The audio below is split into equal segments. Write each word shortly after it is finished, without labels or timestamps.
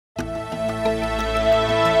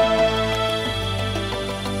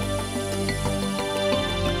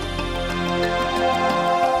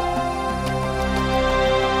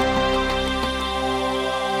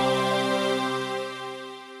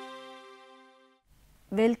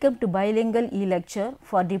Welcome to bilingual e-lecture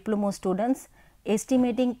for Diploma students,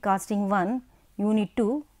 Estimating Costing 1, Unit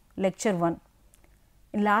 2, Lecture 1.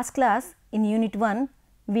 In last class, in Unit 1,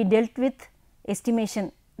 we dealt with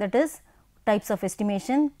estimation, that is types of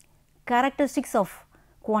estimation, characteristics of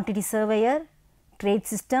quantity surveyor, trade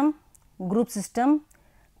system, group system,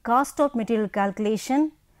 cost of material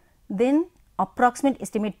calculation, then approximate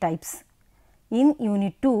estimate types. In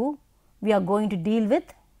Unit 2, we are going to deal with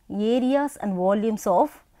areas and volumes of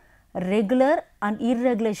regular and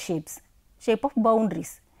irregular shapes, shape of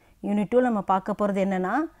boundaries. Unit 2 நம்ம பார்க்க போகிறது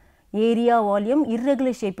என்னன்னா area volume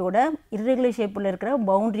irregular ஷேப்பில் இருக்கிற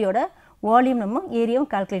பவுண்ட்ரியோட volume நம்ம ஏரியாவும்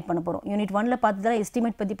calculate பண்ண போகிறோம். யூனிட் 1ல பார்த்ததுல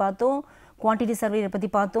எஸ்டிமேட் பற்றி பார்த்தோம், குவான்டிட்டி சர்வேயை பற்றி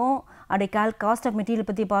பார்த்தோம், அப்படியே காஸ்ட் ஆஃப் மெட்டீரியல்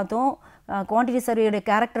பற்றி பார்த்தோம், குவான்டிட்டி சர்வேயோட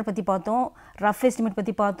கேரக்டர் பற்றி பார்த்தோம், ரஃப் எஸ்டிமேட்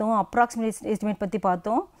பற்றி பார்த்தோம், அப்ராக்சிமேட் எஸ்டிமேட் பற்றி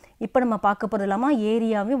பார்த்தோம். இப்போ நம்ம பார்க்க போகிறது இல்லாமல்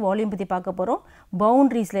ஏரியாவையும் வால்யூம் பற்றி பார்க்க போகிறோம்.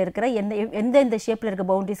 பவுண்ட்ரிஸில் இருக்கிற எந்த ஷேப்பில் இருக்க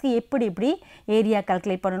பவுண்ட்ரிஸ்க்கு எப்படி ஏரியா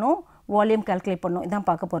கால்குலேட் பண்ணணும், வால்யூம் கால்குலேட் பண்ணணும், இதான்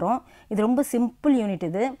பார்க்க போகிறோம். இது ரொம்ப சிம்பிள் யூனிட்.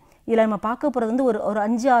 இதில் நம்ம பார்க்க போகிறது வந்து ஒரு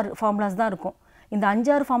 5-6 ஃபார்முலாஸ் தான் இருக்கும். இந்த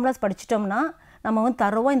 5-6 ஃபார்முலாஸ் படிச்சிட்டோம்னா நம்ம வந்து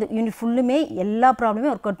தரவாக இந்த யூனிட் ஃபுல்லுமே எல்லா ப்ராப்ளமே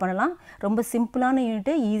ஒர்க் அவுட் பண்ணலாம். ரொம்ப சிம்பிளான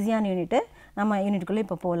யூனிட்டு, ஈஸியான யூனிட்டு. நம்ம யூனிட்டுக்குள்ளே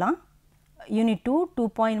இப்போ போகலாம். Unit 2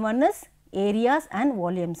 2.1 is areas and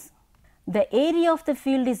volumes. The area of the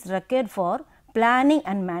field is required for planning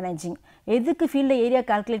and managing. எதுக்கு ஃபீல்டில் ஏரியா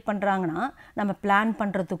கால்குலேட் பண்ணுறாங்கன்னா நம்ம பிளான்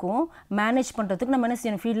பண்ணுறதுக்கும் மேனேஜ் பண்ணுறதுக்கும் நம்ம என்ன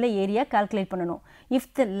செய்யணும், ஃபீல்டில் ஏரியா கால்குலேட் பண்ணணும். If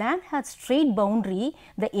the land has straight boundary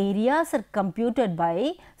the areas R computed by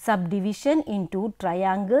subdivision into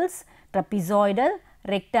triangles, trapezoidal,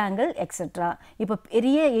 rectangle etcetera. இப்போ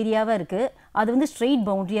பெரிய ஏரியாவாக இருக்குது, அது வந்து ஸ்ட்ரெயிட்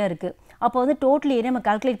பவுண்ட்ரியாக இருக்குது. அப்போ வந்து டோட்டல் ஏரியா நம்ம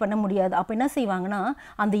கால்குலேட் பண்ண முடியாது. அப்போ என்ன செய்வாங்கன்னா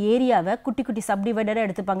அந்த ஏரியாவை குட்டி சப்டிவைடராக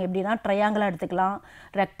எடுத்துப்பாங்க. எப்படின்னா ட்ரையாங்கிளாக எடுத்துக்கலாம்,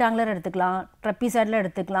 ரெக்டாங்குலர் எடுத்துக்கலாம், ட்ரபிசாய்டில்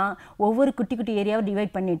எடுத்துக்கலாம். ஒவ்வொரு குட்டி ஏரியாவை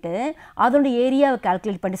டிவைட் பண்ணிவிட்டு அதோட ஏரியாவை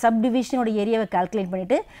கால்குலேட் பண்ணி சப்டிவிஷனோட ஏரியாவை கால்குலேட்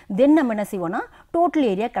பண்ணிவிட்டு தென் நம்ம என்ன செய்வோம்னா டோட்டல்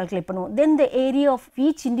ஏரியா கால்குலேட் பண்ணுவோம். தென் the area of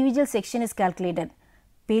each individual section is calculated.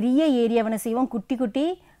 பெரிய ஏரியாவை என்ன செய்வோம், குட்டி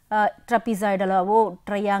ட்ரபிசாய்டலாவோ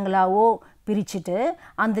ட்ரையாங்கிளாவோ பிரிச்சுட்டு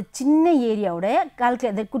அந்த சின்ன ஏரியாவோட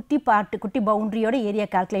குட்டி பவுண்ட்ரியோட ஏரியா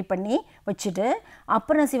கால்குலேட் பண்ணி வச்சுட்டு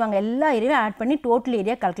அப்புறம் என்ன செய்வாங்க, எல்லா ஏரியாவும் ஆட் பண்ணி டோட்டல்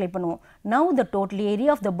ஏரியா கால்குலேட் பண்ணுவோம். Now the total area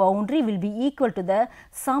of the boundary will be equal to the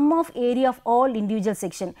some of area of all individual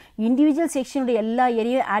section. Individual செக்ஷனோட எல்லா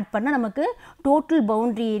ஏரியாவும் ஆட் பண்ணால் நமக்கு டோட்டல்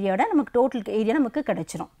பவுண்ட்ரி ஏரியாவோட நமக்கு டோட்டல் ஏரியா நமக்கு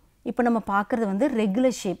கிடச்சிரும். இப்போ நம்ம பார்க்குறது வந்து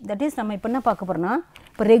ரெகுலர் ஷேப். தட் இஸ் நம்ம இப்போ என்ன பார்க்க போகிறோம்னா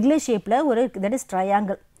இப்போ ரெகுலர் ஷேப்பில் ஒரு தட் இஸ்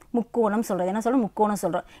ட்ரையாங்கிள், முக்கோணம் சொல்கிறது. என்ன சொல்கிறோம், முக்கோணம்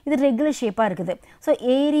சொல்கிறோம். இது ரெகுலர் ஷேப்பாக இருக்குது. So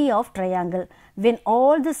area of triangle when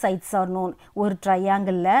all the sides are known. ஒரு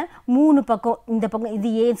ட்ரையாங்கிளில் 3 பக்கம், இந்த பக்கம்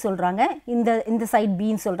இது ஏன்னு சொல்கிறாங்க, இந்த சைட்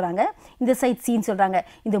பின்னு சொல்கிறாங்க, இந்த சைட் சின்னு சொல்கிறாங்க.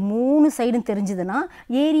 இந்த 3 சைடும் தெரிஞ்சதுன்னா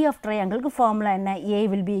ஏரியா ஆஃப் ட்ரையாங்கிளுக்கு ஃபார்முலா என்ன, ஏ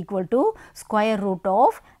will be equal to square root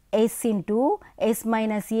of s into s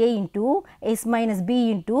minus a into s minus b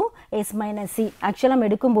into s minus c. ஆக்சுவலாக நம்ம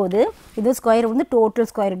எடுக்கும்போது இது ஸ்கொயர் வந்து டோட்டல்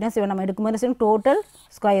ஸ்கொயர் ரூட் தான். நம்ம எடுக்கும்போது total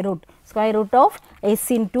square root of s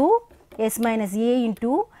into s minus a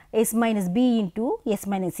into s minus b into s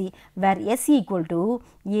minus c, where s equal to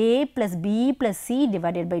a plus b plus c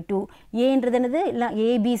divided by 2. ஏன்றது என்னது, இல்லை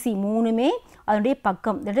abc மூணுமே அதனுடைய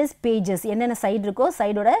பக்கம், that is pages, என்னென்ன side இருக்கோ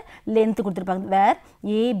சைடோட length கொடுத்துருப்பாங்க. வேர்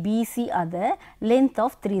ABC அதை length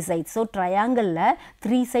of 3 sides. So ட்ரையாங்கிளில்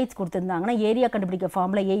 3 sides கொடுத்துருந்தாங்கன்னா ஏரியா கண்டுபிடிக்க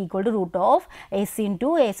formula A equal to root of S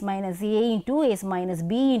into S minus A into S minus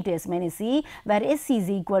B into S minus C, where S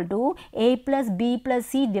is equal to A plus B plus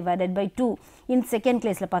C divided by 2. In second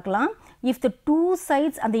கிளாஸில் பார்க்கலாம். If the 2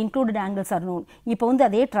 sides அந்த included angles are known. இப்போ வந்து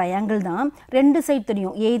அதே triangle தான், 2 side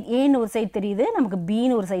தெரியும், ஏன்னு ஒரு சைட் தெரியுது, நமக்கு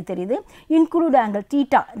பின்னு ஒரு சைட் தெரியுது, இன்க்ளூட் ஆங்கிள்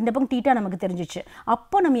தீட்டா, இந்த பக்கம் தீட்டா நமக்கு தெரிஞ்சிச்சு.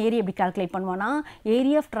 அப்போ நம்ம ஏரியா எப்படி கால்குலேட் பண்ணுவோம்னா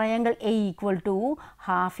area of triangle A equal to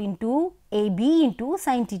half into AB into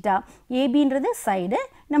sin theta. ஏபின்றது side,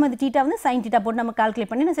 நம்ம இந்த தீட்டா வந்து sin theta போட்டு நம்ம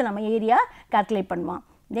கால்குலேட் பண்ணி நம்ம ஏரியா கால்குலேட் பண்ணுவோம்.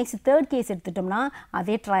 நெக்ஸ்ட் தேர்ட் கேஸ் எடுத்துட்டோம்னா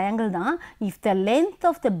அதே ட்ரையாங்கிள் தான். If the length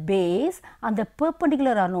of the base அந்த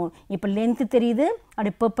பெர்பெண்டிகுலர் ஆர் நோன். இப்போ லென்த்து தெரியுது,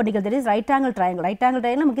 அப்படி பெர்பெண்டிகுலர் தெரியுது. ரைட் ஆங்கிள்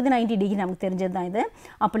ட்ரையாங்கிள் நமக்கு இது 90 டிகிரி நமக்கு தெரிஞ்சது தான் இது.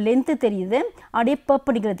 அப்போ லென்த்து தெரியுது, அப்படியே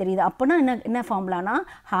பெர்பெண்டிகுலர் தெரியுது. அப்போனா என்ன ஃபார்முலானா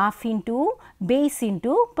half into base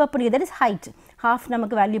into perpendicular, that is height. half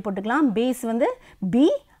நமக்கு வேல்யூ போட்டுக்கலாம், பேஸ் வந்து b,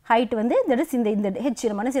 ஹைட் வந்து தட் இஸ் இந்த ஹெச்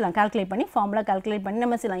நம்ம என்ன செய்யலாம் கால்குலேட் பண்ணி ஃபார்முலா கால்குலேட் பண்ணி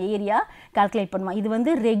நம்ம செய்யலாம் ஏரியா கால்குலேட் பண்ணுவோம். இது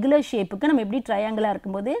வந்து ரெகுலர் ஷேப்புக்கு நம்ம எப்படி ட்ரையாங்கிளாக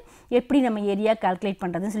இருக்கும்போது எப்படி நம்ம ஏரியா கால்குலேட்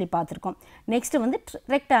பண்ணுறதுன்னு சொல்லி பார்த்துருக்கோம். நெக்ஸ்ட்டு வந்து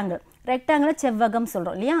ரெக்டாங்கிள் செவ்வகம்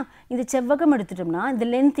சொல்கிறோம் இல்லையா. இந்த செவ்வகம் எடுத்துட்டோம்னா இந்த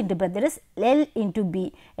length into breadth, that is L into B.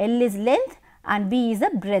 L is length and B is the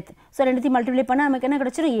breadth. So ரெண்டுத்தையும் மல்டிப்ளை பண்ணா நமக்கு என்ன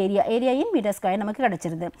கிடைச்சிரும் ஏரியா. ஏரியா இன் மீட்டர் ஸ்கொயர் நமக்கு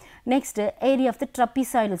கிடைச்சிருது. Next area of the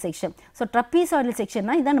trapezoidal section. So trapezoidal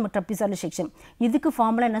sectionனா இதான் நம்ம trapezoidal section. இதுக்கு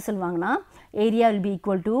ஃபார்முலா என்ன சொல்வாங்கன்னா area will be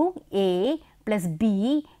equal to A plus B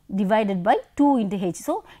divided by 2 into H.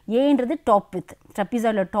 So A என்றது top width.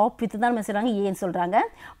 trapezoidal top width தான் நம்ம சொல்றாங்க A ன்னு சொல்றாங்க.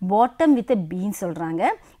 bottom width B ன்னு சொல்றாங்க.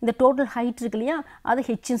 இந்த total height இருக்கு இல்லையா அது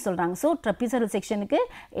H ன்னு சொல்றாங்க. So trapezoidal sectionக்கு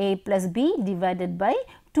A plus B divided by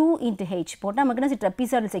 2 into H போட்டா நமக்கு என்ன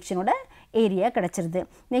trapezoidal sectionோட ஏரியா கிடைச்சிருது.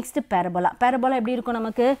 Next parabola. parabola எப்படி இருக்கும்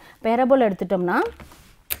நமக்கு? parabola எடுத்துட்டோம்னா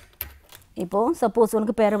இப்போ சப்போஸ்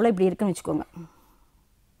உங்களுக்கு parabola இப்படி இருக்குன்னு வெச்சுக்கோங்க.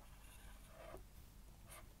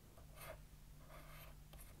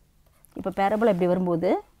 இப்போ parabola எப்படி வரும்போது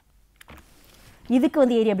இதுக்கு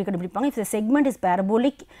வந்து ஏரியா எப்படி கண்டுபிடிப்பாங்க? if the segment is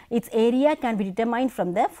parabolic its area can be determined from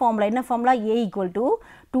the formula. என்ன formula? A equal to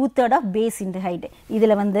 2/3 of base into height.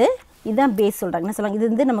 இதுல வந்து இதான் base சொல்றாங்க. என்ன சொல்றாங்க?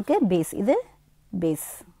 இது வந்து நமக்கு base. இது base.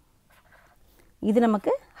 இது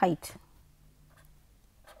நமக்கு height.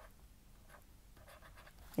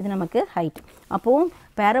 இது நமக்கு height. அப்போ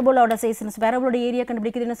parabola size parabola ஏரியா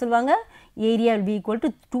கண்டுபிடிக்கிறது என்ன சொல்வாங்க? Area will be equal to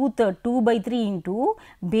 2/3 2/3 into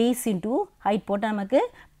base into height போட்டா நமக்கு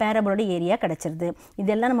parabola ஏரியா கிடைச்சிருது.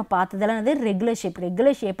 இதெல்லாம் நம்ம பார்த்ததெல்லாம் அது ரெகுலர்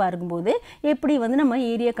ஷேப்பா இருக்கும்போது எப்படி வந்து நம்ம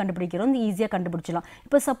ஏரியா கண்டுபிடிக்கிறோம் ஈஸியா கண்டுபிடிச்சலாம்.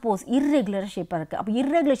 இப்போ சப்போஸ் irregular ஷேப்பா இருக்கு. அப்ப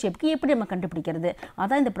irregular ஷேப்புக்கு எப்படி நம்ம கண்டுபிடிக்கிறது?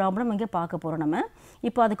 அதான் இந்த ப்ராப்ளம் இங்க பார்க்க போறோம் நம்ம.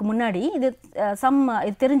 இப்போ அதுக்கு முன்னாடி இது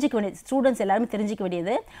இது தெரிஞ்சிக்க வேண்டிய ஸ்டூடண்ட்ஸ் எல்லாரும் தெரிஞ்சிக்க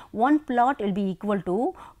வேண்டியது one plot will be equal to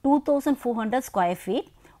 2400 square feet.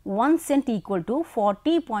 1 cent equal to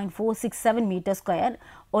 40.467 meter square.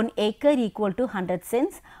 1 acre equal to 100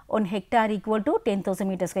 cents. 1 hectare equal to 10,000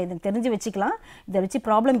 meter square. இது தெரிஞ்சு வெச்சுக்கலாம். இத வெச்சு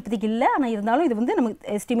ப்ராப்ளம் இப்போதைக்கு இல்ல. ஆனா இருந்தாலும் இது வந்து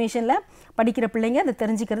நமக்கு எஸ்டிமேஷன்ல படிக்கிற பிள்ளைங்க அதை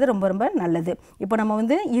தெரிஞ்சிக்கிறது ரொம்ப ரொம்ப நல்லது. இப்போ நம்ம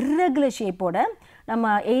வந்து irregular ஷேப்போட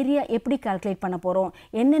நம்ம ஏரியா எப்படி கால்குலேட் பண்ண போறோம்?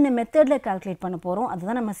 என்னென்ன மெத்தட்ல கால்குலேட் பண்ண போறோம்?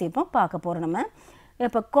 அதுதான் நம்ம சேப்போம் பார்க்க போறோம் நம்ம.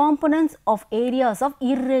 இப்போ components of areas of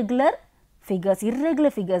irregular figures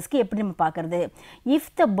க்கு எப்படி நம்ம பார்க்கிறது? If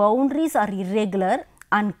the boundaries are irregular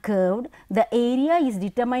and curved, the area is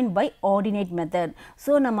determined by ordinate method.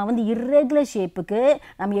 So நம்ம வந்து irregular ஷேப்புக்கு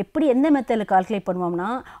நம்ம எப்படி எந்த மெத்தட்ல கால்குலேட் பண்ணுவோம்னா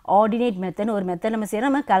ordinate method ஒரு மெத்தட் நம்ம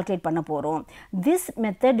நம்ம கால்குலேட் பண்ண போறோம். This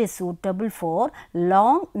method is suitable for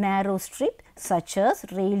long narrow strip such as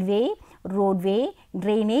railway, roadway,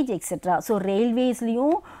 drainage etc. So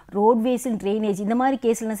railwaysலயும் roadways and drainage இந்த மாதிரி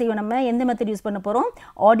கேஸ்ல என்ன செய்வோம் நம்ம எந்த மெத்தட் யூஸ் பண்ண போறோம்?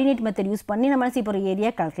 ஆர்டினேட் மெத்தட் யூஸ் பண்ணி நம்ம என்ன செய்ய போறோம்? ஏரியா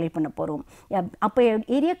கால்குலேட் பண்ண போறோம். அப்ப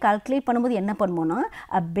ஏரியா கால்குலேட் பண்ணும்போது என்ன பண்ணுவோம்னா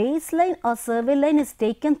a baseline or survey line is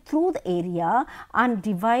taken through the area and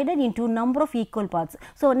divided into number of equal parts.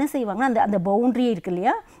 So என்ன செய்வாங்கன்னா அந்த பவுண்டரி இருக்கு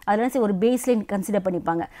இல்லையா அதுல என்ன ஒரு பேஸ்லைன் கன்சிடர்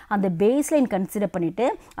பண்ணிப்பாங்க. அந்த பேஸ்லைன் கன்சிடர் பண்ணிட்டு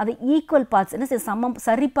அதை ஈக்குவல் பார்ட்ஸ் என்ன சமம்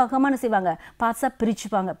சரிபாகமா என்ன செய்வாங்க? பார்ட்ஸா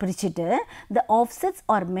பிரிச்சிட்டு the offsets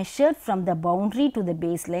are measured from the boundary to the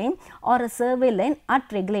baseline or a survey line at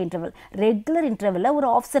regular interval ஒரு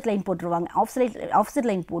offset line போட்டுருவாங்க. offset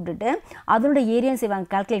line போட்டுட்டு அதோட ஏரியா செய்வாங்க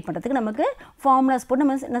கால்குலேட் பண்றதுக்கு நமக்கு ஃபார்முலாஸ் போட்டு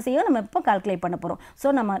நம்ம என்ன செய்யணும்? நம்ம இப்போ கால்குலேட் பண்ண போறோம். சோ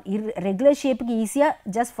நம்ம ரெகுலர் ஷேப்புக்கு ஈஸியா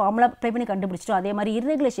ஜஸ்ட் ஃபார்முலா அப்ளை பண்ணி கண்டுபிடிச்சிட்டோம். அதே மாதிரி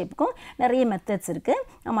irregular ஷேப்புக்கும் நிறைய மெத்தட்ஸ் இருக்கு.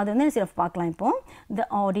 நம்ம அதை வந்து சில பார்க்கலாம் இப்போ. The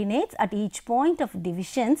ordinates at each point of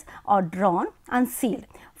divisions are drawn and sealed.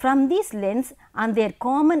 From these lengths and their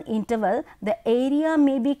common interval, the area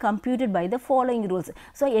may be computed by the following rules.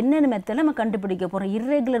 So என்னென்ன மெத்தட்ல நம்ம கண்டுபிடிக்க போறோம்?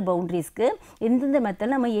 irregular boundariesக்கு எந்தெந்த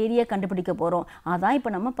மெத்தட்ல நம்ம ஏரியா கண்டுபிடிக்க போறோம்? அதான்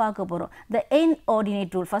இப்போ நம்ம பார்க்க போறோம். The end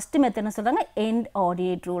ordinate rule. First method என்ன சொல்றாங்க? end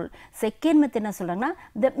ordinate rule. Second method என்ன சொல்றாங்கன்னா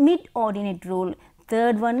the mid ordinate rule.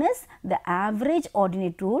 Third one is the average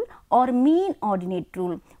ordinate rule or mean ordinate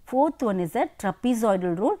rule. Fourth one is the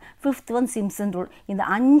trapezoidal rule. Fifth one Simpson rule. இந்த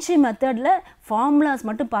 5 மெத்தட்ல formulas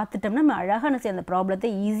மட்டும் பார்த்துட்டோம்னா நம்ம அழகா அந்த ப்ராப்ளத்தை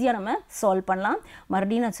ஈஸியா நம்ம சால்வ் பண்ணலாம்.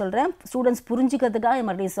 மறுபடியும் நான் சொல்றேன் ஸ்டூடண்ட்ஸ் புரிஞ்சிக்கிறதுக்காக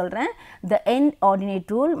மறுபடியும் சொல்றேன். The end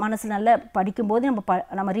ordinate rule மனசுல நல்லா படிக்கும்போது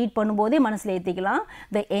நம்ம ரீட் பண்ணும்போதே மனசுல ஏத்திக்கலாம்.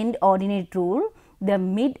 The end ordinate rule, the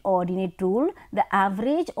mid ordinate rule, the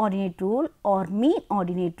average ordinate rule or mean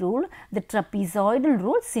ordinate rule, the trapezoidal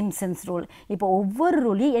rule, Simpson's rule. இப்போ ஒவ்வொரு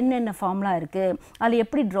ரூலையும் என்னென்ன ஃபார்முலா இருக்கு, அதுல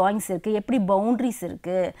எப்படி drawings இருக்கு, எப்படி boundaries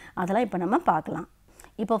இருக்கு, அதெல்லாம் இப்போ நம்ம பார்க்கலாம்.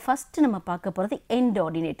 இப்போ ஃபர்ஸ்ட் நம்ம பார்க்க போறது end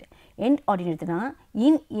ordinate. End ordinate னா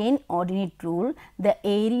in end ordinate rule the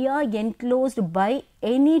area enclosed by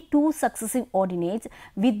any two successive ordinates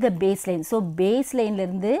with the baseline. So baseline ல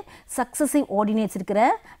இருந்து successive ordinates இருக்கிற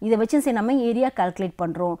இத வச்சு நம்ம ஏரியா கால்குலேட்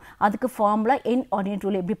பண்றோம். அதுக்கு ஃபார்முலா end ordinate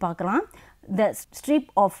rule எப்படி பார்க்கலாம்? the strip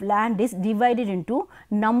of land is divided into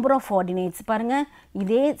number of ordinates. பாருங்க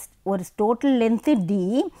இதே ஒரு total length D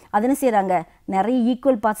அது என்ன செய்றாங்க நிறைய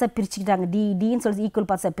ஈக்குவல் பார்ட்ஸா பிரிச்சுக்கிட்டாங்க D ன்னு சொல்லி ஈக்குவல்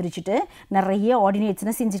பார்ட்ஸா பிரிச்சிட்டு நிறைய ஆர்டினேட்ஸ்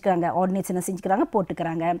என்ன செஞ்சுக்கறாங்க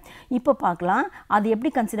போட்டுக்கறாங்க. இப்போ பார்க்கலாம் அது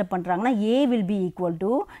எப்படி கன்சிடர் பண்றாங்கன்னா A will be equal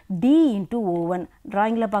to D into O1.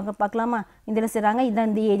 டிராயிங்ல பார்க்கலாமா இதென்ன செய்றாங்க இதான்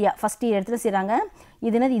இந்த ஏரியா ஃபர்ஸ்ட் இடத்துல செய்றாங்க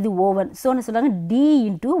இது என்னது இது O1 சோ என்ன சொல்றாங்க D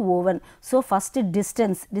into O1 so first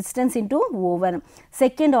distance into O1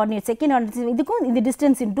 second ordinate இதுக்கும் இந்த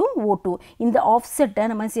distance into O2 இந்த offset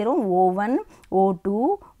நம்ம செய்றோம் O1 O2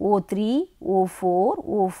 O3 O4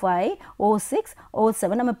 O5 O6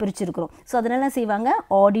 O7 நம்ம பிரிச்சிருக்கோம் சோ அதனால என்ன செய்வாங்க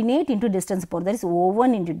ordinate into distance போறது that is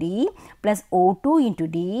O1 into D plus O2 into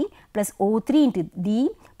D plus O3 into D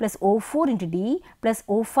plus O4 into D plus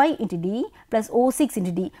O5 into D plus O6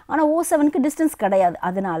 into D ஆனா O7 க்கு distance கிடையாது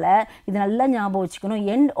அதனால இது நல்லா ஞாபகம் வச்சுக்கணும்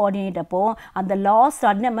end ordinate அப்போ அந்த last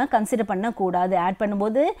ordinate நம்ம கன்சிடர் பண்ண கூடாது ஆட்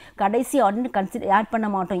பண்ணும்போது கடைசி ordinate கன்சிடர் ஆட் பண்ண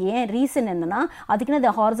மாட்டோம் ஏன் ரீசன் என்னன்னா அதுக்குன்னு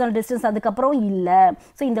the horizontal distance அதுக்கு அப்புறம் இல்ல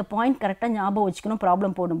சோ இந்த பாயிண்ட் கரெக்ட்டா ஞாபகம் வச்சுக்கணும்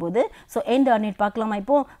ப்ராப்ளம் போடும்போது சோ end ordinate பார்க்கலாமா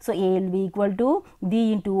இப்போ so A will be equal to D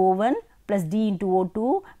into O1 plus D into O2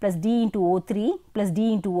 plus D into O3 plus D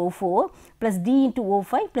into O4 plus D into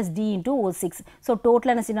O5 plus D into O6 so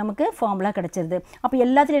total என்ன நமக்கு formula கிடைச்சிருது அப்ப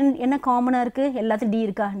எல்லாத்துலயும் என்ன காமனா இருக்கு எல்லாத்துலயும் D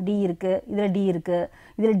இருக்கா D இருக்கு இதுல D இருக்கு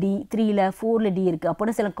இதுல D 3 ல 4 ல D இருக்கு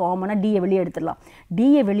அப்ப சில காமனா D ய வெளிய எடுத்துடலாம் D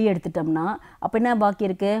ய வெளிய எடுத்துட்டோம்னா அப்ப என்ன பாக்கி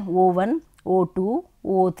இருக்கு O1 O2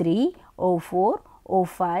 O3 O4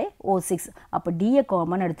 O5 O6 அப்ப D ய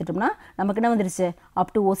காமன் எடுத்துட்டோம்னா நமக்கு என்ன வந்துருச்சு up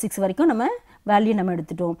to O6 வரைக்கும் நம்ம வேல்யூ நம்ம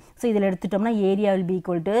எடுத்துட்டோம் சோ இதல எடுத்துட்டோம்னா area will be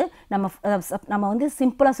equal to நம்ம வந்து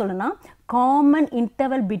சிம்பிளா சொல்லணும்னா common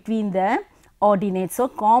interval between the ordinates so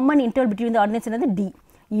common interval between the ordinates என்னது D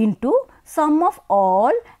into sum of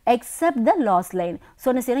all except the last line so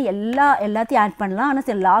என்ன செய்யணும் எல்லாத்தையும் ஆட் பண்ணலாம் ஆனா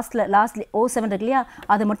லாஸ்ட்ல O7 இருக்குலையா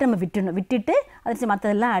அதை மட்டும் நம்ம விட்டுட்டு அதுக்கு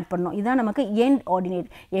மத்ததெல்லாம் ஆட் பண்ணனும் இதான் நமக்கு end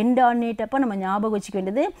ordinate அப்ப நம்ம ஞாபகம் வச்சுக்க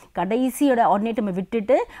வேண்டியது கடைசியோட ordinate நம்ம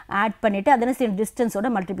விட்டுட்டு ஆட் பண்ணிட்டு அதன சேம் டிஸ்டன்ஸ் ஓட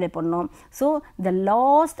மல்டிப்ளை பண்ணனும் so the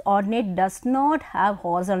last ordinate does not have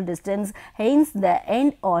horizontal distance hence the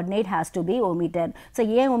end ordinate has to be omitted so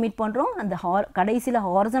ஏன் omit பண்றோம் அந்த கடைசில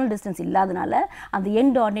horizontal distance இல்லாதனால அந்த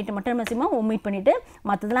end ordinate மட்டும் நம்ம சும்மா omit பண்ணிட்டு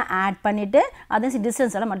மத்ததெல்லாம் ஆட் பண்ணிட்டு அதன்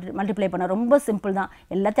டிஸ்டன்ஸ் எல்லாம் மல்டிப்ளை பண்ண ரொம்ப சிம்பிள் தான்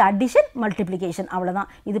எல்லாத்தையும் அடிஷன் மல்டிப்ளிகேஷன் அவ்வளவுதான்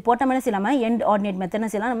இது போட்டோம்னா செய்யலாமா எண்ட் ஆர்டினேட் மெத்தட்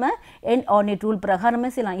செய்யலாம் நம்ம எண்ட் ஆர்டினேட் ரூல் பிரகாரமே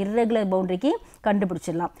செய்யலாம் irregular பவுண்டரிக்கு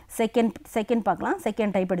கண்டுபிடிச்சிடலாம் செகண்ட் பார்க்கலாம்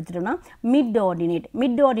செகண்ட் டைப் எடுத்துட்டோம்னா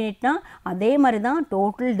மிட் ஆர்டினேட்னா அதே மாதிரி தான்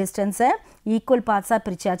டோட்டல் டிஸ்டன்ஸை ஈக்குவல் பார்ட்ஸா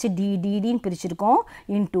பிரிச்சாச்சு ன்னு பிரிச்சிருக்கோம்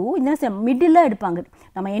இன்டு இந்த மிடில் எடுப்பாங்க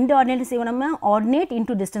நம்ம எண்ட் ஆர்டினேட் செய்வோம் நம்ம ஆர்டினேட்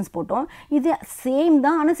இன்டு டிஸ்டன்ஸ் போட்டோம் இது சேம்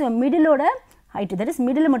தான் ஆனா மிடிலோட height that is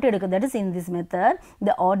middle மட்டும் எடுக்கும் that is in this method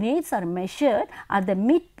the ordinates are measured at the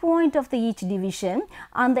midpoint of the each division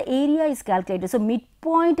and the area is calculated so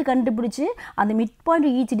midpoint கண்டுபிடிச்சு அந்த midpoint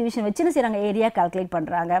each division வச்சு என்ன செய்றாங்க area calculate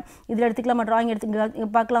பண்றாங்க இதுல எடுத்துக்கலாமா drawing எடுத்து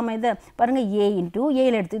பார்க்கலாமா இத பாருங்க a into a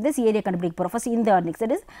ல எடுத்து this ஏரியா கண்டுபிடிக்க போறோம் first இந்த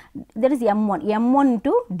ordinate that is m1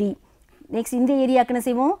 into d next இந்த ஏரியாக்கு என்ன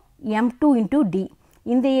செய்வோம் m2 into d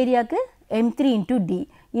இந்த ஏரியாக்கு m3 into d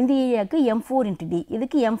இந்த ஏரியாக்கு m4 into d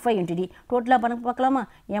இதுக்கு m5 into d டோட்டலா பார்க்கலாமா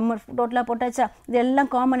m டோட்டலா போட்டாச்சா இதெல்லாம்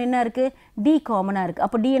காமன் என்ன இருக்கு d காமனா இருக்கு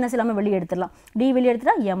அப்ப d என்ன செய்யலாமா வெளிய எடுத்துறலாம் d வெளிய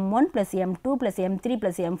எடுத்துட்டா m1 + m2 + m3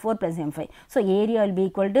 + m4 + m5 so area will be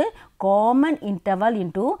equal to common interval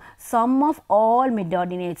into sum of all mid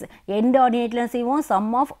ordinates end ordinate ல செய்வோம் sum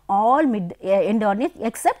of all end ordinate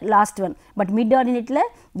except last one but mid ordinate ல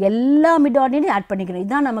எல்லா mid ordinate add பண்ணிக்கணும்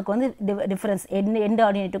இதான் நமக்கு வந்து difference end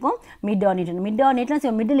ordinate க்கும் mid ordinate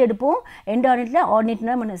ல மிடில் எடுப்போம் எண்ட் ஆர்டினேட்ல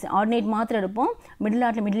ஆர்டினேட் மாத்திரம் எடுப்போம் மிடில்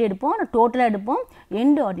ஆர்டினேட் மிடில் எடுப்போம் டோட்டலா எடுப்போம்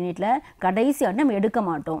எண்ட் ஆர்டினேட்ல கடைசி ஆர்டினேட் நம்ம எடுக்க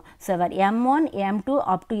மாட்டோம் so m1 m2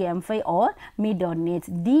 up to m5 or mid ordinates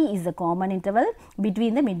d is the common interval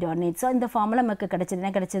between the mid ordinates so இந்த ஃபார்முலா நமக்கு கிடைச்சது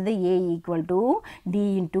என்ன கிடைச்சது a equal to d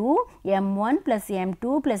into m1 plus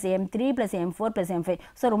m2 plus m3 plus m4 plus m5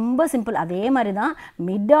 so ரொம்ப simple அதே மாதிரி தான்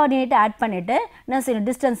mid ordinate add பண்ணிட்டு நான்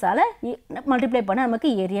டிஸ்டன்ஸால மல்டிப்ளை பண்ணா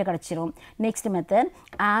நமக்கு ஏரியா கிடைச்சிரும் next method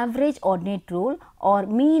average ordinate rule or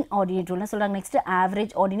mean ordinate rule சொல்றாங்க next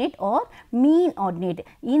average ordinate or mean ordinate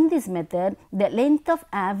in this method the length of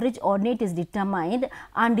average ordinate is determined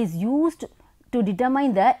and is used to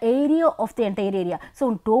determine the area of the entire area so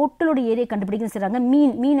total oda area கண்டுபிடிக்க சொல்றாங்க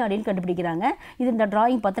mean ordinate கண்டுபிடிக்கறாங்க இது இந்த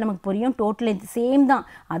drawing பார்த்தா நமக்கு புரியும் total length same தான்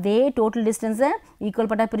அதே total distance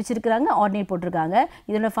equal பட்டா பிரிச்சிருக்காங்க ordinate போட்டுருக்காங்க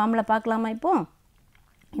இதோட ஃபார்முலா பார்க்கலாமா இப்போ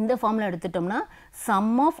இந்த ஃபார்முலா எடுத்துட்டோம்னா sum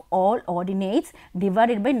of all ordinates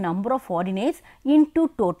divided by number of ordinates into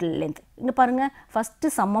total length இங்க பாருங்க first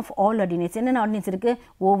sum of all ordinates என்னென்ன ordinates இருக்கு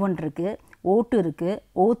O1 இருக்கு O2 இருக்குது,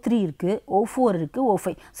 O3 இருக்குது, O4 இருக்குது,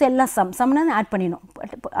 O5. ஸோ எல்லாம் சம்னா ஆட் பண்ணிடணும்.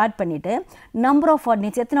 ஆட் பண்ணிவிட்டு நம்பர் ஆஃப்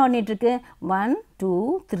ஆர்டினேட்ஸ் எத்தனை ஆர்டினேட் இருக்குது? 1 2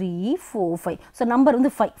 3 4 5. ஸோ நம்பர்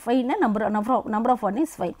வந்து 5. 5னா number of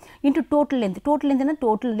ordinates 5 into total length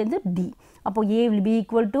total length D. அப்போ A will be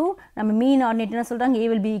equal to நம்ம மீன் ஆர்டினேட் என்ன சொல்கிறாங்க? A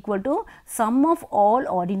will be equal to sum of all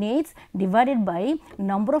ordinates divided by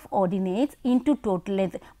number of ordinates into total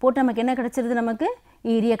length. போட்டு நமக்கு என்ன கிடச்சிருது? நமக்கு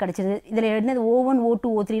area கிடச்சிருது. இதில் என்னது? O1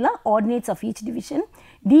 O2 O3லாம் ordinates of each division.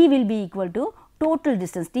 D will be equal to total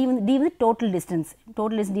distance. D வந்து total distance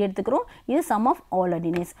D எடுத்துக்கிறோம். இது sum of all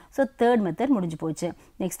ordinates. So third method முடிஞ்சு போச்சு.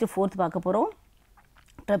 நெக்ஸ்ட் ஃபோர்த் பார்க்க போகிறோம்.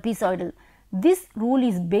 trapezoidal. This rule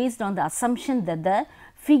is based on the assumption that the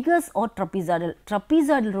figures are trapezoidal.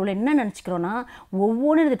 trapezoidal rule என்ன நினச்சிக்கிறோன்னா,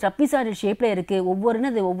 ஒவ்வொரு இது trapezoidal ஷேப்பில் இருக்குது,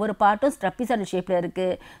 ஒவ்வொரு பார்ட்டும் trapezoidal ஷேப்பில்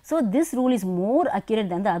இருக்குது. So this rule is more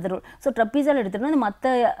accurate than the other rule. So trapezoidal எடுத்துட்டோம்னா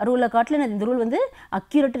மற்ற ரூலை காட்டில் இந்த ரூல் வந்து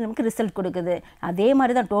அக்யூரேட் நமக்கு ரிசல்ட் கொடுக்குது. அதே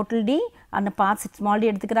மாதிரி தான் டோட்டல் டி அந்த பார்ட்ஸ் ஸ்மால் டி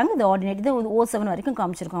எடுத்துக்கிறாங்க. இந்த ஆர்டினேட் இது O7 வரைக்கும்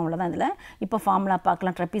காமிச்சிருக்கோம். அவ்வளோதான். இதில் இப்போ ஃபார்முலா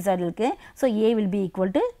பார்க்கலாம் trapezoidalக்கு. So A will be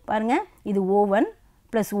equal to பாருங்கள், இது O1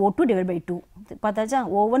 plus O2 divided by 2. பார்த்தாச்சா?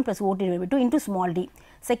 O1 plus O2 divided by 2 into small d.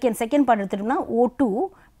 Second part எடுத்துட்டோம்னா O2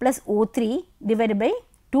 plus O3 divided by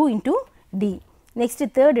 2 into D. Next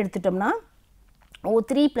third எடுத்துட்டோம்னா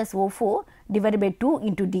O3 plus O4 divided by 2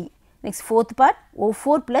 into D. Next fourth part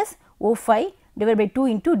O4 plus O5 divided by 2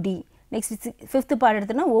 into D. Next fifth part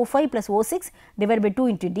எடுத்தோம்னா O5 plus O6 divided by 2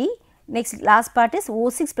 into D. Next last part is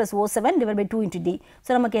O6 plus O7 divided by 2 into D. So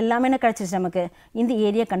நமக்கு எல்லாமே என்ன கிடச்சிருச்சு? நமக்கு இந்த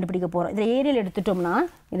area கண்டுபிடிக்க போகிறோம். இதில் ஏரியாவில் எடுத்துட்டோம்னா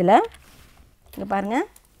இதில் இங்கே பாருங்கள்,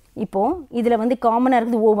 இப்போது இதில் வந்து காமனாக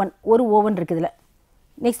இருக்குது O1, ஒரு O1 இருக்குது இதில்.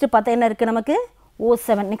 நெக்ஸ்ட்டு பார்த்தா என்ன இருக்குது நமக்கு?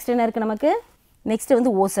 O7. நெக்ஸ்ட் என்ன இருக்குது நமக்கு? நெக்ஸ்ட்டு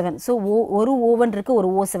வந்து O7. ஸோ ஒரு O1 இருக்குது, ஒரு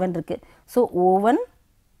O7 இருக்குது. ஸோ O1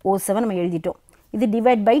 O7 நம்ம எழுதிட்டோம். இது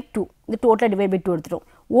டிவைட் பை 2, இது டோட்டலாக டிவைட் பை 2 எடுத்துட்டோம்.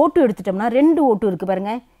 O2 எடுத்துட்டோம்னா 2 O2 இருக்குது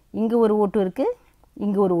பாருங்கள், இங்கே ஒரு O2 இருக்குது,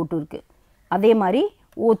 இங்கே ஒரு O2 இருக்குது. அதே மாதிரி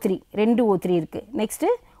O3 2 O3 இருக்குது. நெக்ஸ்ட்டு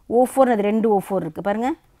O4 அது 2 O4 இருக்குது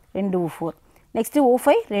பாருங்கள், 2 O4. Next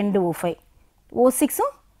O5 2 O5,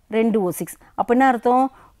 O6ம் 2 O6. அப்போ என்ன அர்த்தம்?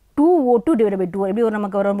 2 O2 டிவைட் பை 2. எப்படி ஒரு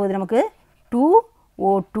நமக்கு வரும்போது நமக்கு 2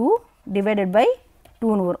 O2 டிவைடட் பை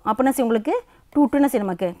 2ன்னு வரும். அப்போ என்ன செய்யும் உங்களுக்கு? 2 2 என்ன செய்யும்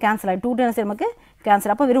நமக்கு? கேன்சல் ஆகி 2 2 என்ன செய்யும் நமக்கு?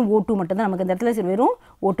 கேன்சல். அப்போ வெறும் O2 மட்டும்தான் நமக்கு இந்த இடத்துல வெறும்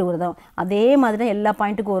O2 வருதான். அதே மாதிரி தான் எல்லா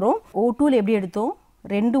பாயிண்ட்டுக்கும் வரும். O2ல் எப்படி எடுத்தோம்?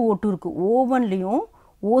 2 O2 இருக்குது. O1லேயும்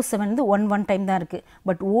O7 வந்து 1 டைம் தான் இருக்குது.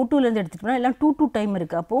 பட் O2லேருந்து எடுத்துகிட்டோம்னா எல்லாம் 2 டைம்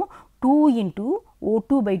இருக்குது. அப்போது 2 into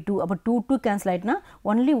O2 by 2. அப்போ 2 கேன்சல் ஆகிட்டுனா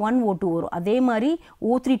ஒன்லி 1 O2 வரும். அதே மாதிரி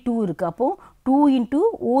O3 2 இருக்குது. அப்போது 2 into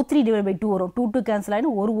O3 divided by 2 வரும். 2 கேன்சல்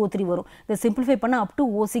ஆகிட்டு ஒரு O3 வரும். இதை சிம்பிளிஃபை பண்ணால் அப் டு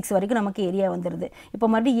O6 வரைக்கும் நமக்கு ஏரியா வந்துடுது. இப்போ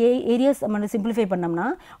மறுபடியும் ஏரியாஸ் நம்ம சிம்பிளிஃபை பண்ணோம்னா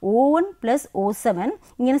O1 plus O7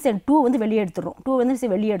 இங்கே என்ன செய்யணும்? 2 வந்து வெளியே எடுத்துரும். 2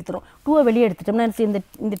 வந்து வெளியே எடுத்துரும். 2 வெளியே எடுத்துட்டோம்னா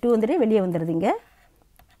இந்த 2 வந்துட்டு வெளியே வந்துடுது. இங்கே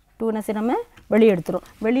 2 என்ன செய்ய நம்ம வெளியே எடுத்துரும்.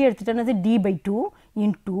 வெளியே எடுத்துட்டோம்னா D by 2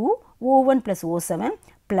 into O1 plus O7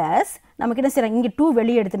 plus நமக்கு என்ன செய்யலாம்? இங்கே 2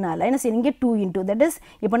 வெளியே எடுத்தனால என்ன செய்யணும்? இங்கே 2 into தட் இஸ்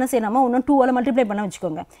இப்போ என்ன செய்யணுமா? இன்னும் 2ஆல் மல்டிப்ளை பண்ண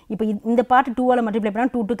வச்சுக்கோங்க. இப்போ இந்த பார்ட் 2ஆல் மல்டிப்ளை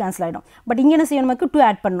பண்ணால் 2 கேன்சல் ஆகிடும். பட் இங்கே என்ன செய்யணும்? நமக்கு 2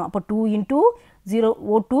 ஆட் பண்ணணும். அப்போ 2 into 0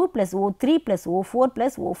 O2 plus O3 plus O4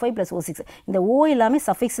 plus O5 plus O6. இந்த O எல்லாமே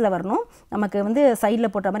சஃபிக்ஸில் வரணும். நமக்கு வந்து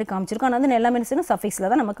சைடில் போட்ட மாதிரி காமிச்சிருக்கோம். ஆனால் வந்து எல்லாமே என்ன செய்யணும்?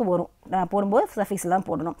 சஃபிக்ஸில் தான் நமக்கு வரும். போடும்போது சஃபிக்ஸில் தான்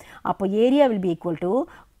போடணும். அப்போ area will be equal to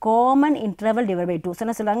common interval divided by 2. So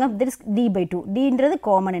என்ன சொல்றாங்க? There is D by 2. D ன்றது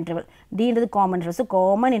common interval. D ன்றது common interval. So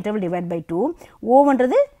common interval divided by 2. O1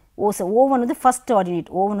 ன்றது O1 வந்து first ordinate.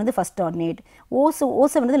 O1 வந்து first ordinate.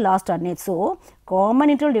 O7 வந்து last ordinate. So common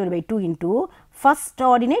interval divided by 2 into first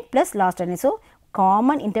ordinate plus last ordinate. So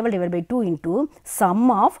common interval divided by 2 into sum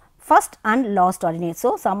of first and last ordinate.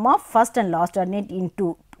 So sum of first and last ordinate into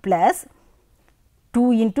plus 2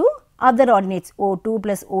 into other ordinates O2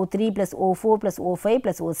 plus O3 plus O4 plus O5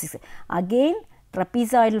 plus O6. Again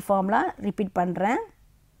trapezoidal formula repeat பண்ணுறேன்.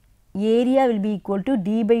 Area will be equal to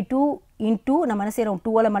D by 2 into நம்ம என்ன செய்கிறோம்?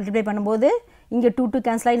 2ஆல் multiply பண்ணும்போது இங்கே 2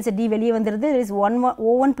 cancel ஆகி D வெளியே வந்துடுது. there is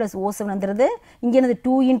O1 plus O7 வந்துடுது. இங்கே என்னது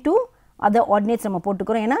 2 into other ordinates நம்ம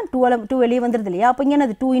போட்டுக்கிறோம். ஏன்னா 2 வெளியே வந்துடுது இல்லையா? அப்போ இங்கே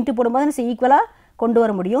என்னது 2 into போடும்போது என்ன ஈக்குவலாக கொண்டு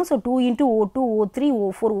வர முடியும். So 2 into O2 O3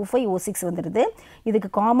 O4 O5 O6 வந்துடுது.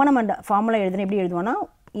 இதுக்கு காமன் நம்ம ஃபார்முலா எழுதுனா எப்படி எழுதுவோன்னா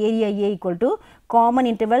area A equal to common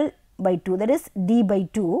interval by 2, that is D by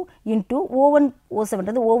 2 into O1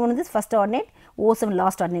 O7. O1 is first ordinate, O7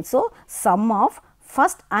 last ordinate. So sum of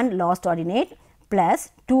first and last ordinate plus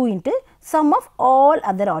 2 into sum of all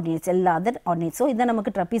other ordinates, எல்லா other ordinates. So இதான்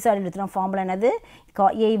நமக்கு trapezoidal எடுத்துகிறோம். Formula என்னது?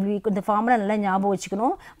 இந்த formula நல்லா ஞாபகம்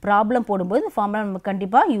வச்சுக்கணும். Problem போடும்போது இந்த ஃபார்முலா நமக்கு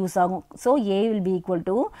கண்டிப்பாக யூஸ் ஆகும். So A will be equal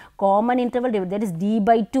to common interval divided, that is D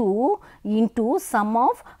by 2 into sum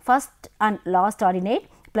of first and last ordinate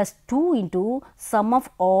plus 2 into sum of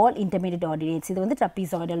all intermediate ordinates. இது வந்து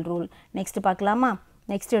trapezoidal rule. Next பார்க்கலாமா?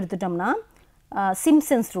 Next எடுத்துட்டோம்னா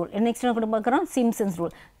Simpson's rule. Next என்ன பார்க்குறோம்? Simpson's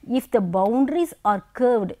rule. If the boundaries are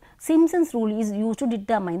curved, Simpson's rule is used to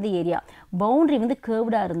determine the area. Boundary வந்து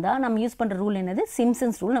curved-ஆ இருந்தா நம்ம use பண்ற ரூல் என்னது?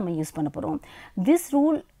 Simpson's rule நம்ம யூஸ் பண்ண போறோம். This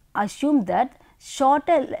rule assume that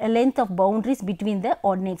shorter length of boundaries between the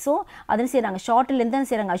ordinates. So அதனை செய்றாங்க shorter length தான்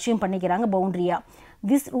செய்றாங்க assume பண்ணிக்கிறாங்க boundary-யா.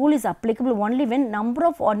 This rule is applicable only when number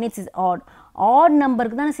of ordinates is odd. Odd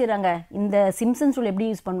numberக்கு தான் செய்றாங்க. இந்த Simpson's rule எப்படி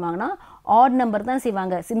யூஸ் பண்ணுவாங்கன்னா odd number தான்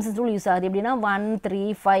செய்வாங்க. Simpson's rule யூஸ் ஆகுது எப்படின்னா 1 3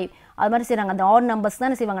 5 அது மாதிரி செய்றாங்க. அந்த odd numbers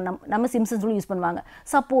தான் செய்வாங்க. நம்ம Simpson's rule யூஸ் பண்ணுவாங்க.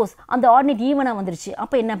 Suppose அந்த ordinate ஈவனா வந்துருச்சு.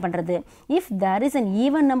 அப்ப என்ன பண்றது? If there is an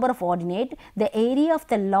even number of ordinate, the area of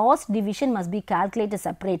the last division must be calculated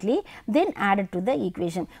separately, then added to the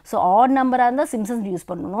equation. So odd number இருந்தா Simpson's rule use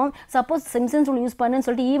பண்ணனும். Suppose Simpson's rule use பண்ணுன்னு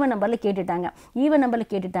சொல்லிட்டு even numberல கேட்டுட்டாங்க. even numberல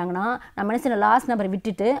கேட்டுட்டாங்கன்னா நம்ம என்ன செய்யணும்? Last number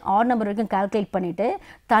விட்டுட்டு odd number வரைக்கும் calculate பண்ணிட்டு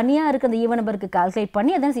தனியா இருக்க அந்த even numberக்கு கால்குலேட்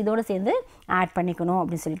பண்ணி அத இதோட சேர்ந்து ஆட் பண்ணிக்கணும்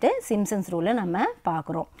அப்படி சொல்லிட்டு Simpson's rule நம்ம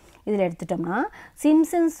பார்க்கறோம். இதில எடுத்துட்டோம்னா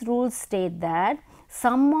Simpson's rules state that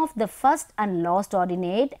sum of the first and last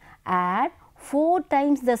ordinate add 4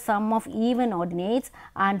 times the sum of even ordinates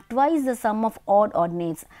and twice the sum of odd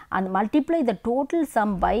ordinates and multiply the total sum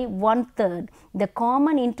by 1/3 the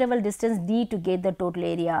common interval distance d to get the total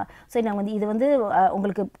area. So நான் வந்து இது வந்து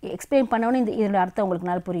உங்களுக்கு explain பண்ணனும் இதோட அர்த்தம்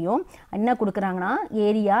உங்களுக்கு நல்லா புரியும். என்ன கொடுக்கறாங்கன்னா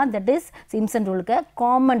area that is Simpson ruleக்கு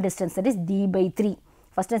common distance that is d by 3.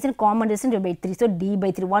 First answer common distance divided by 3. So d by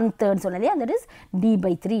 3 1/3 சொன்னலையா that is d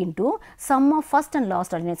by 3 into sum of first and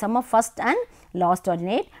last ordinate. Sum of first and last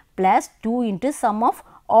ordinate plus 2 into sum of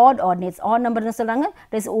odd ordinates. Odd number என்ன சொல்றாங்க?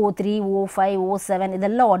 That is 03, 05, 07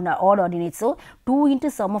 இதெல்லாம் odd ordinates. So 2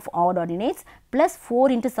 into sum of odd ordinates plus 4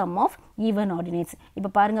 into sum of even ordinates.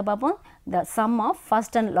 இப்போ பாருங்க பாப்போம். The sum of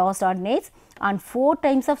first and last ordinates and 4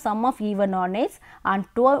 times of sum of even ordinates and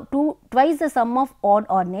twice the sum of odd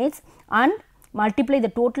ordinates and multiply the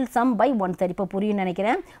total sum by 1/3. இப்போ புரியும்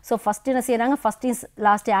நினைக்கிறேன். So first என்ன செய்றாங்க? First is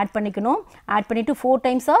last add பண்ணிக்கணும். Add பண்ணிட்டு 4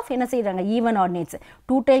 times of என்ன செய்றாங்க? even ordinates.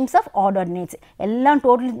 2 times of odd ordinates. எல்லாம்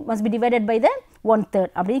total must be divided by the 1/3.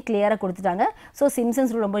 அப்படி கிளியரா கொடுத்துட்டாங்க. So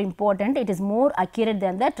Simpson's rule ரொம்ப important. It is more accurate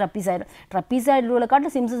than the trapezoidal. Trapezoidal rule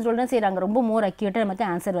காட்ட Simpson's rule தான் செய்றாங்க. ரொம்ப more accurate நமக்கு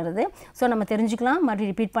ஆன்சர் வருது. So நம்ம தெரிஞ்சுக்கலாம்.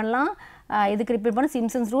 மறுபடியும் ரிப்பீட் பண்ணலாம். எதுக்கு ரிப்பீட் பண்ண?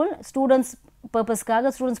 Simpson's rule ஸ்டூடண்ட்ஸ் purposeக்காக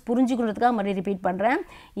ஸ்டூடண்ட்ஸ் புரிஞ்சிக்கிறதுக்காக மறுபடியும் ரிப்பீட் பண்றேன்.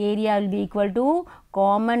 Area will be equal to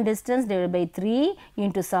common distance divided by 3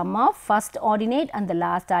 into sum of first ordinate and the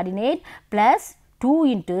last ordinate plus 2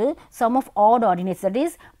 into sum of odd ordinates that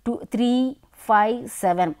is 2, 3, 5,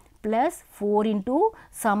 7 plus 4 into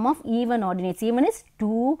sum of even ordinates. Even is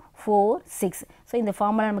 2, 4, 6. So இந்த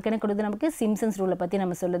formula நமக்கு என்ன கொடுக்குது? நமக்கு Simpson's rule பத்தி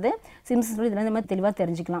நம்ம சொல்லுது. Simpson's rule இதெல்லாம் நம்ம தெளிவா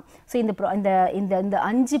தெரிஞ்சுக்கலாம். So இந்த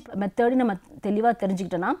 5 மெத்தட் நம்ம தெளிவா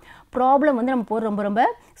தெரிஞ்சுக்கிட்டோம்னா ப்ராப்ளம் வந்து நம்ம போற ரொம்ப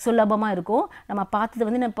சுலபமா இருக்கும். நம்ம பார்த்தது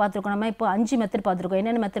வந்து நம்ம பார்த்திருக்கோம். நம்ம இப்போ 5 மெத்தட் பார்த்திருக்கோம்.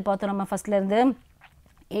 என்னென்ன மெத்தட் பார்த்தோம் நம்ம ஃபர்ஸ்ட்ல இருந்து?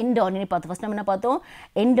 end ordinate பார்த்தோம். ஃபர்ஸ்ட் நம்ம என்ன பார்த்தோம்?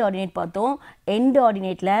 end ordinate பார்த்தோம். end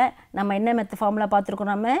ordinateல நம்ம என்ன மெத்தட் ஃபார்முலா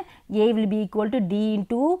பார்த்திருக்கோம்? நம்ம a will be equal to d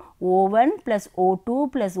into o1 plus o2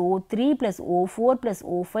 plus o3 plus o4 plus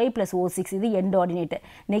o5 plus o6. இது end ordinate.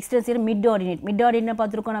 next is mid ordinate. mid ordinate என்ன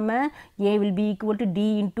பார்த்திருக்கோம்? நம்ம a will be equal to d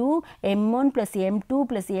into m1 plus m2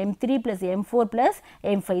 plus m3 plus m4 plus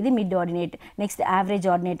m5. இது mid ordinate. next average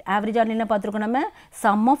ordinate. average ordinate என்ன பார்த்திருக்கோம்? நம்ம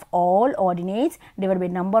sum of all ordinates divided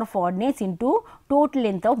by number of ordinates into total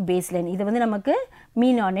length of baseline. இது வந்து நமக்கு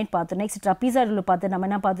mean ordinate பார்த்தோம். next trapezoidal rule பார்த்து நம்ம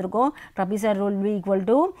என்ன பார்த்திருக்கோம்? trapezoidal rule will be equal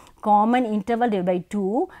to common interval divided by 2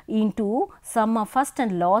 into sum of first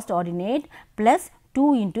and last ordinate plus 2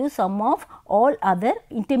 into sum of all other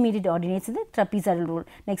intermediate ordinates. இது trapezoidal rule.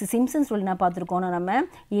 next Simpson's rule என்ன பார்த்திருக்கோம்? நம்ம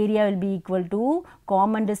area will be equal to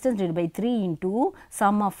common distance divided by 3 into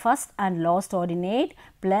sum of first and last ordinate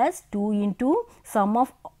plus 2 into sum of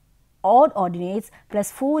odd ordinates plus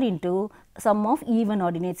 4 into sum of even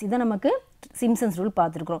ordinates. இது நமக்கு Simpson's rule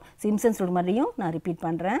பார்த்திருக்கோம். Simpson's rule மறுபடியும் நான் repeat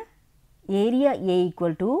பண்றேன். area A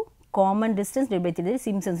equal to common distance divided by 3.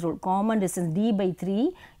 Simpson's rule common distance d by 3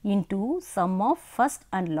 into sum of first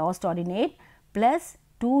and last ordinate plus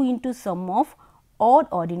 2 into sum of odd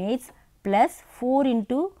ordinates plus 4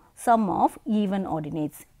 into sum of even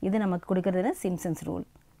ordinates. இது நமக்கு கொடுக்கிறது Simpson's rule.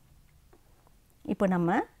 இப்போ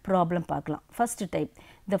நம்ம problem பார்க்கலாம். First type.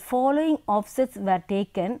 The following offsets were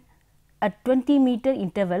taken at 20 meter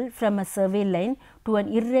interval from a survey line to an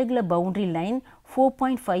irregular boundary line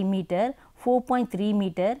 4.5 meter 4.3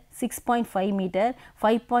 meter, 6.5 meter,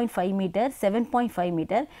 5.5 meter, 7.5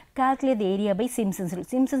 meter. Calculate the area by Simpson's rule.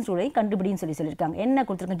 Simpson's rule கண்டுபிடின்னு சொல்லியிருக்காங்க. என்ன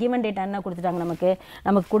கொடுத்துருக்காங்க? Given data என்ன கொடுத்துட்டாங்க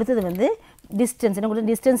நமக்கு கொடுத்தது வந்து distance என்ன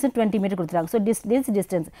கொடுத்து distance 20 meter கொடுத்துட்டாங்க. So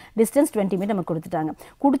distance 20 meter நமக்கு கொடுத்துட்டாங்க.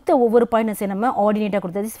 கொடுத்த ஒவ்வொரு பாயிண்ட் நம்ம ஆர்டினேட்டாக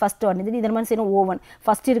கொடுத்தது ஃபர்ஸ்ட் ஆர்டினேட். இதில் நம்ம செய்யணும் O1.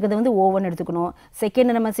 ஃபர்ஸ்ட் இருக்கிறது வந்து O1 எடுத்துக்கணும்.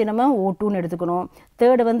 செகண்ட் நம்ம செய்யணும் O2 எடுத்துக்கணும்.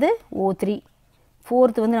 தேர்டு வந்து O3.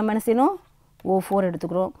 ஃபோர்த் வந்து நம்ம என்ன செய்யணும் O4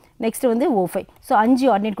 எடுத்துக்கிறோம். நெக்ஸ்ட் வந்து O5. ஸோ 5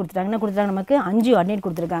 ஆர்டினேட் கொடுத்துட்டாங்க. என்ன கொடுத்துட்டாங்க நமக்கு 5 ஆர்டினேட்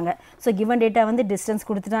கொடுத்துருக்காங்க. ஸோ கிவன் டேட்டா வந்து டிஸ்டன்ஸ்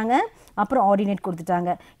கொடுத்துட்டாங்க, அப்புறம் ஆர்டினேட் கொடுத்துட்டாங்க.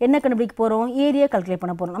 என்ன கண்டுபிடிக்க போகிறோம்? ஏரியா கால்குலேட்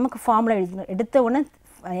பண்ண போகிறோம். நமக்கு ஃபார்முலா எழுதணும். எடுத்த உடனே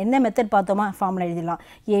என்ன மெத்தட் பார்த்தோமா ஃபார்முலா எழுதிடலாம்.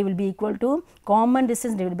 A will be equal to common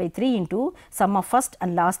distance divided by 3 into sum of first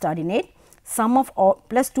and last ordinate, sum of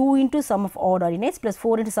plus 2 into sum of odd ordinates plus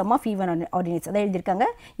 4 into sum of even ordinates. அதான் எழுதியிருக்காங்க.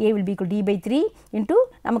 A will be equal to D by 3 into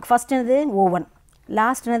நமக்கு first என்னது O1,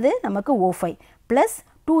 last என்னது நமக்கு O5 plus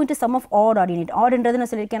 2 into sum of odd ordinate. ஆடுன்றது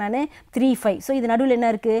நான் சொல்லியிருக்கேன் நான் 3, 5. So இது நடுவில் என்ன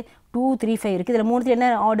இருக்குது 2, 3, 5 இருக்குது. இதில் மூணுத்தில் என்ன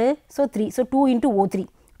ஆடு? So 3. So 2 into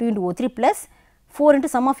O3 plus 4 into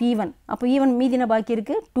sum of even. அப்போ ஈவன் மீதி என்ன பாக்கி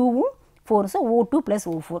இருக்குது 2வும் 4. So O2 plus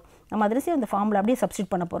O4. நம்ம அதில் அந்த ஃபார்முலா அப்படியே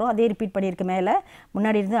சப்ஸ்டியூட் பண்ண போகிறோம். அதே ரிப்பீட் பண்ணியிருக்க மேலே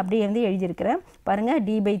முன்னாடி இருந்து அப்படியே வந்து எழுதியிருக்கிறேன் பாருங்கள்.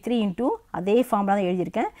 D by 3 into அதே ஃபார்முலா தான்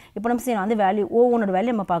எழுதியிருக்கேன். இப்போ நம்ம செய்யணும் அந்த வேல்யூ O1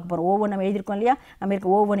 வேல்யூ நம்ம பார்க்க போகிறோம். O1 நம்ம எழுதியிருக்கோம் இல்லையா, நம்ம இருக்க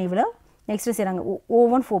O1 இவ்வளோ. நெக்ஸ்ட்டு செய்கிறாங்க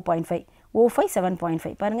O1 4.5, O5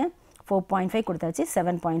 7.5. பாருங்கள் 4.5 கொடுத்தாச்சு,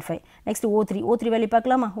 7.5. நெக்ஸ்ட் O3 வேல்யூ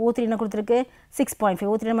பார்க்கலாமா? O3 என்ன கொடுத்துருக்கு 6.5.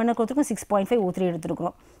 O3 நம்ம என்ன கொடுத்துருக்கோம் 6.5 O3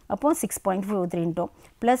 எடுத்துருக்கிறோம். அப்போது 6.5 O3 இன்ட்டோம்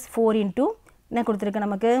ப்ளஸ் 4 இன்ட்டு என்ன கொடுத்துருக்கு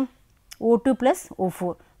நமக்கு O2 ப்ளஸ்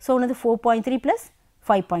O4. ஸோ ஒன்று 4.3 ப்ளஸ்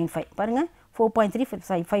 5.5. பாருங்கள் 4.3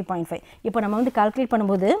 5.5. இப்போ நம்ம வந்து கால்குலேட்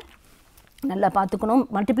பண்ணும்போது நல்லா பார்த்துக்கணும்.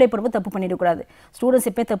 மல்டிப்ளை பண்ணும்போது தப்பு பண்ணிடக்கூடாது. ஸ்டூடெண்ட்ஸ்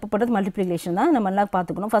எப்போ தப்பு பண்ணுறது மல்டிப்ளிகேஷன் தான். நம்ம நல்லா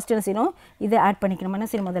பார்த்துக்கணும். ஃபஸ்ட் என்ன செய்யணும், இதை ஆட் பண்ணிக்கணும். என்ன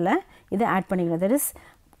செய்யணும், முதல்ல இதை ஆட் பண்ணிக்கணும். தட் இஸ்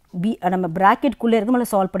நம்ம ப்ராக்கெட்குள்ளே இருக்க மேலே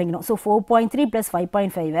சால்வ் பண்ணிக்கணும். ஸோ 4.3 ப்ளஸ்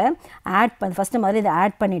 5.5 ஆட் பண்ணி ஃபஸ்ட்டு முதல்ல இதை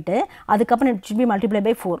ஆட் பண்ணிவிட்டு அதுக்கப்புறம் it should be multiply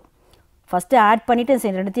by 4. First add பண்ணிவிட்டு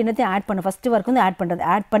சரி ரெண்டுத்தையும் ஆட் பண்ண ஃபஸ்ட்டு ஒர்க் வந்து ஆட் பண்ணுறது.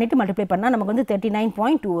 ஆட் பண்ணிவிட்டு மல்டிப்ளை பண்ணால் நமக்கு வந்து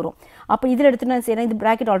 39.2 வரும். அப்போ இதில் எடுத்துகிட்டு செய்யணும். இது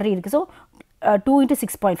ப்ராக்கெட் ஆல்ரெடி இருக்குது. ஸோ 2 into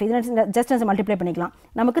 6.5 இது ஜஸ்ட் மல்டிப்ளை பண்ணிக்கலாம்.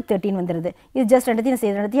 நமக்கு 13 வந்துடுது. இது ஜஸ்ட்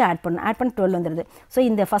ரெண்டுத்தையும் ஆட் பண்ண 12 வந்துடுது. ஸோ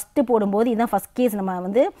இந்த ஃபஸ்ட்டு போடும்போது இதுதான் ஃபஸ்ட் கேஸ். நம்ம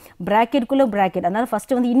வந்து ப்ராக்கெட்டுக்குள்ளே ப்ராக்கெட், அதனால்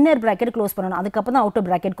ஃபஸ்ட்டு வந்து இன்னர் ப்ராக்கெட் க்ளோஸ் பண்ணணும். அதுக்கப்புறம் தான் அவுட்டர்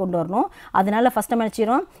ப்ராக்கெட் கொண்டு வரணும். அதனால் ஃபஸ்ட்டு நம்ம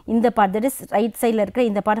நினச்சிடும் இந்த பார்ட் தட் இஸ் ரைட் சைடில் இருக்கிற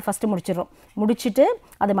இந்த பார்ட்டை ஃபஸ்ட்டு முடிச்சுட்டு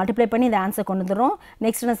அதை மல்டிப்ளை பண்ணி இந்த ஆன்சர் கொண்டு வந்துடும்.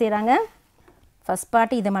 நெக்ஸ்ட் என்ன செய்கிறாங்க, ஃபஸ்ட்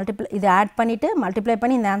பார்ட்டு இதை ஆட் பண்ணிவிட்டு மல்டிப்ளை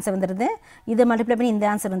பண்ணி இந்த ஆன்சர் வந்துடுது. இதை மல்டிப்ளை பண்ணி இந்த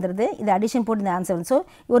ஆன்சர் வந்துடுது. இது அடிஷன் போட்டு இந்த ஆன்சர் வந்து ஸோ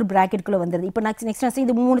ஒரு ப்ராக்கெட்டுக்குள்ளே வந்துடுது. இப்போ நெக்ஸ்ட்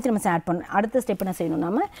இது மூணுத்தையும் நம்ம ஆட் பண்ணணும். அடுத்த ஸ்டெப் என்ன செய்யணும்,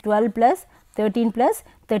 நம்ம 12 + 13 +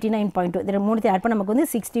 39.2 இதில் மூணுத்தையும் ஆட் பண்ண நமக்கு வந்து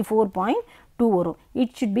 64.2 வரும்.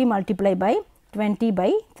 It should be multiply by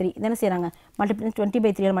 20/3. இது என்ன செய்கிறாங்க, மல்டிப்ளை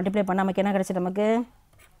 20/3 மல்டிப்ளை பண்ண நமக்கு என்ன கிடச்சி, நமக்கு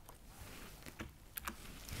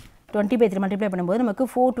 20/3 மல்டிப்ளை பண்ணும்போது நமக்கு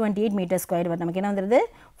 428 மீட்டர் ஸ்கொயர் வரும். நமக்கு என்ன வந்துடுது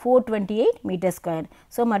 428 மீட்டர் ஸ்கொயர்.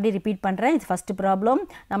 ஸோ மறுபடியும் ரிப்பீட் பண்ணுறேன். இது ஃபஸ்ட்டு ப்ராப்ளம்.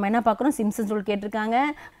 நம்ம என்ன பார்க்குறோம், சிம்ப்சன்ஸ் ரூல் கேட்டிருக்காங்க.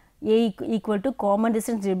 A equal to common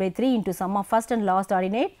distance divided by 3 into some of first and last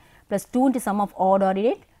ordinate plus 2 into some of add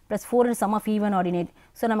ordinate plus 4 into some of even ordinate.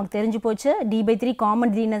 So நமக்கு தெரிஞ்சு போச்சு. D/3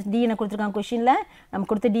 common D என்ன கொடுத்துருக்காங்க கொஷினில்,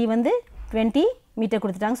 நமக்கு கொடுத்த D வந்து 20 metre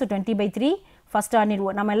கொடுத்துட்டாங்க. So 20/3 first ordinate.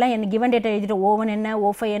 நம்ம எல்லாம் என்ன கிவன் டேட்டா எழுதிட்டோம். O1 என்ன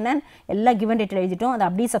O5 என்ன எல்லாம் கிவன் டேட்டா எழுதிட்டோம். அதை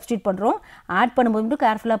அப்படியே சப்ஸ்டியூட் பண்ணுறோம். ஆட் பண்ணும்போது மட்டும்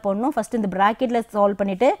கேர்ஃபுல்லாக பண்ணணும். ஃபஸ்ட்டு இந்த ப்ராக்கெட்டில் சால்வ்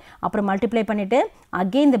பண்ணிவிட்டு அப்புறம் மல்டிப்ளை பண்ணிவிட்டு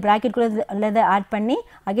அகெயின் இந்த ப்ராக்கெட்டுக்குள்ளே ஆட் பண்ணி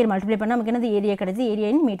அகெயின் மல்டிப்ளை பண்ணால் நமக்கு என்னது ஏரியா கிடைச்சி. ஏரியா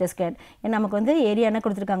இன் மீட்டர் ஸ்கொயர். ஏன்னா நமக்கு வந்து ஏரியா என்ன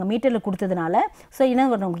கொடுத்துருக்காங்க மீட்டரில் கொடுத்ததுனால ஸோ என்ன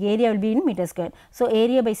வரும், நமக்கு area will be in metre square. So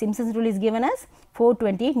area by Simpson's rule is given us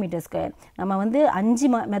 428 metre square. நம்ம வந்து 5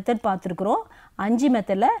 மெத்தட் பார்த்துருக்குறோம். 5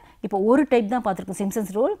 மெத்தடில் இப்போ ஒரு டைப் தான் பார்த்துருக்கோம்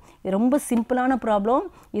சிம்ப்சன்ஸ் ரூல். இது ரொம்ப சிம்பிளான ப்ராப்ளம்.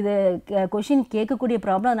 இது கொஷின் கேட்கக்கூடிய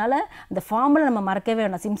ப்ராப்ளம். அதனால் அந்த ஃபார்முலா நம்ம மறக்கவே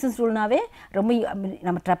வேண்டாம். சிம்ப்சன்ஸ் ரூல்னாவே ரொம்ப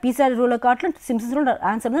நம்ம ட்ரப்பீசியட் ரூலை காட்டிலும் சிம்ப்சன்ஸ் ரூல்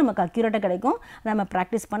ஆன்சர் வந்து நமக்கு அக்யூரேட்டாக கிடைக்கும். நம்ம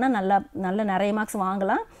ப்ராக்டிஸ் பண்ணால் நல்ல நிறைய மார்க்ஸ்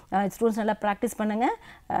வாங்கலாம். ஸ்டூடெண்ட்ஸ் நல்லா ப்ராக்டிஸ் பண்ணுங்கள்.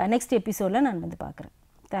 நெக்ஸ்ட் எபிசோடில் நான் வந்து பார்க்குறேன்.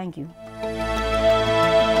 தேங்க்யூ.